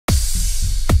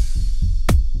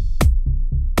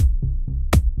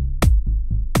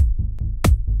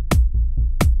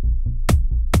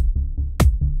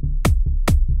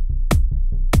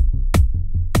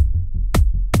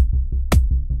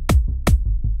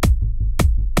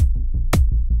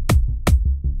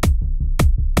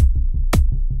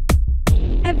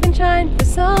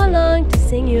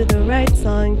sing you the right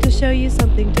song, to show you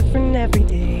something different every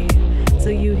day, so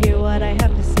you hear what I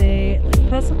have to say, like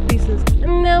puzzle pieces.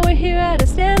 And now we're here at a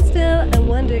standstill. I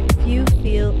wonder if you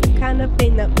feel the kind of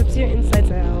pain that rips your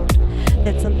insides out.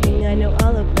 That's something I know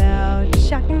all about.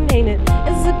 Shocking, ain't it?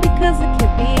 Is it because I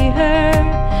can't be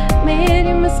hurt? Made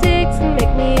your mistakes and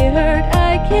make me hurt.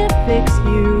 I can't fix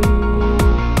you.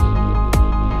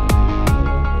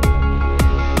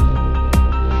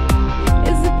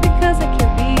 Is it because I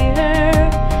can't be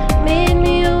hurt? Made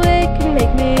me awake and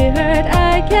make me hurt.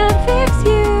 I can't fix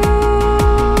you.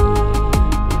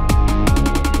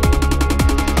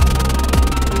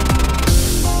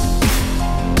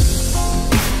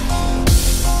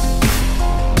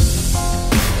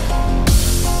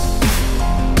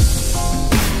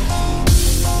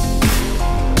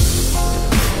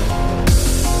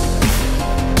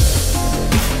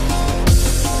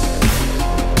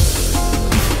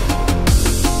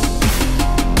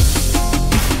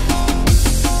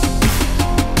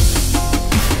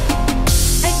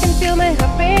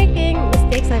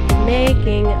 Mistakes I've been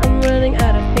making, I'm running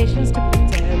out of patience to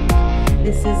pretend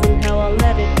this isn't how I'll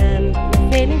let it end.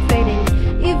 I'm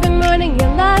fading, you've been mourning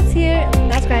your loss here, and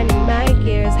that's grinding my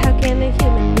gears. How can a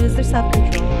human lose their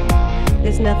self-control?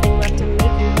 There's nothing left to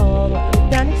make you whole. I'm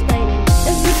done explaining.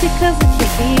 Is it because I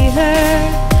can't be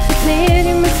hurt? Made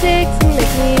your mistakes and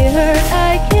make me hurt.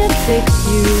 I can't fix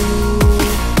you.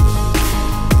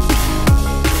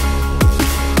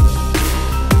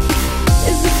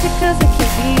 Because I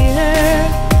can't be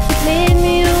hurt, made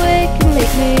me awake and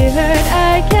make me hurt.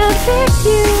 I can't fix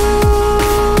you.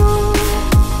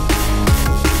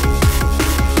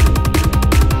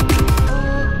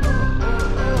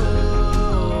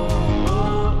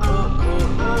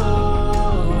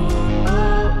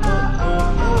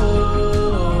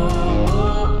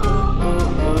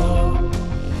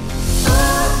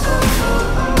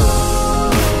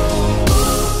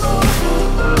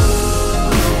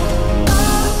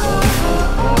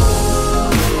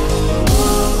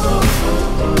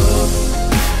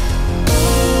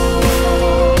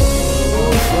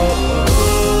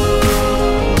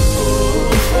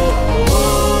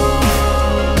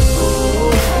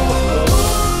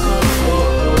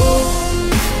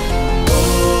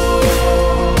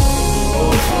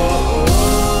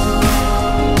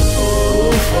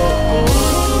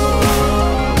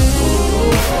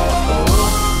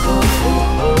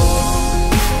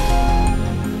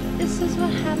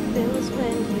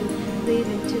 Leave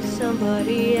it to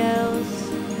somebody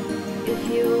else. If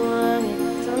you want it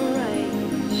done right,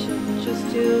 you should just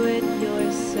do it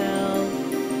yourself.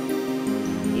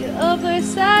 You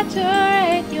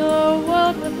oversaturate your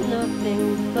world with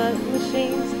nothing but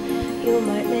machines. You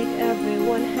might make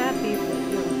everyone happy, but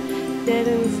you're dead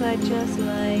inside just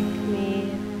like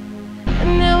me.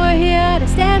 And now we're here at a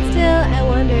standstill. I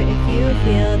wonder if you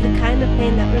feel the kind of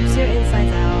pain that rips your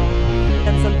insides out.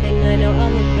 That's something I know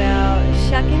all about.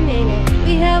 Shocking, ain't it?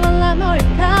 We have a lot more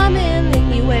in common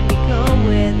than you ever come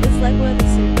with. It's like we're the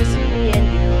same person, me and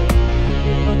you.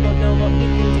 We both don't know what we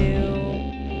can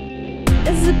do.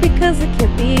 Is it because I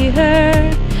can't be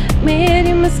hurt? Made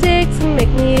your mistakes and make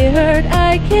me hurt.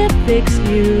 I can't fix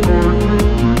you.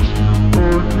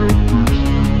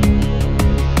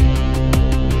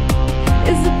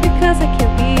 Is it because I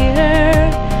can't be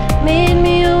hurt? Made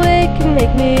me awake and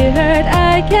make me hurt.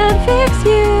 I can't fix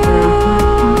you.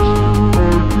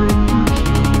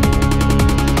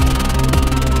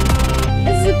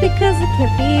 Is it because I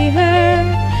can't be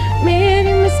hurt? Made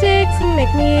your mistakes and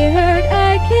make me hurt.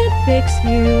 I can't fix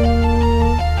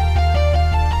you.